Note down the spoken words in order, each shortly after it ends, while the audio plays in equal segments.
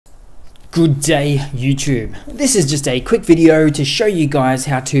Good day, YouTube. This is just a quick video to show you guys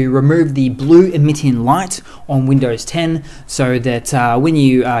how to remove the blue emitting light on Windows 10 so that when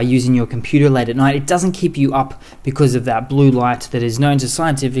you are using your computer late at night, it doesn't keep you up because of that blue light that is known to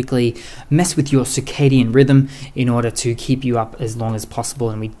scientifically mess with your circadian rhythm in order to keep you up as long as possible,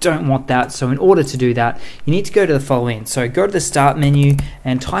 and we don't want that. So in order to do that, you need to go to the following. So go to the Start menu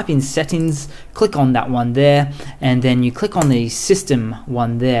and type in Settings, click on that one there, and then you click on the System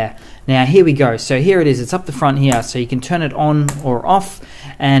one there. Now here we go, so here it is, it's up the front here, so you can turn it on or off,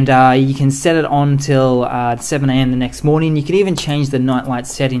 and you can set it on till 7 AM the next morning. You can even change the nightlight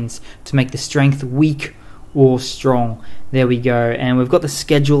settings to make the strength weak or strong. There we go, and we've got the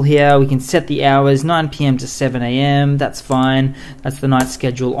schedule here. We can set the hours, 9 PM to 7 AM, that's fine. That's the night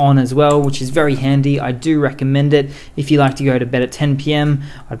schedule on as well, which is very handy. I do recommend it. If you like to go to bed at 10 PM,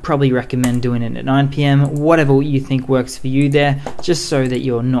 I'd probably recommend doing it at 9 PM, whatever you think works for you there, just so that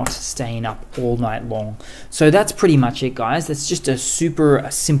you're not staying up all night long. So that's pretty much it, guys. That's just a super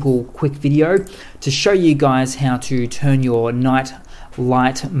simple, quick video to show you guys how to turn your night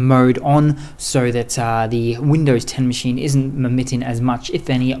light mode on so that the Windows 10 machine isn't emitting as much, if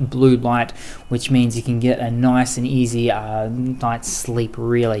any, blue light, which means you can get a nice and easy night's sleep,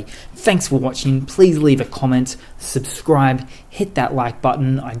 really. Thanks for watching. Please leave a comment, subscribe, hit that like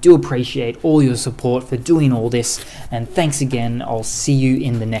button. I do appreciate all your support for doing all this, and thanks again. I'll see you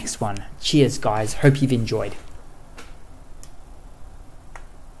in the next one. Cheers, guys. Hope you've enjoyed.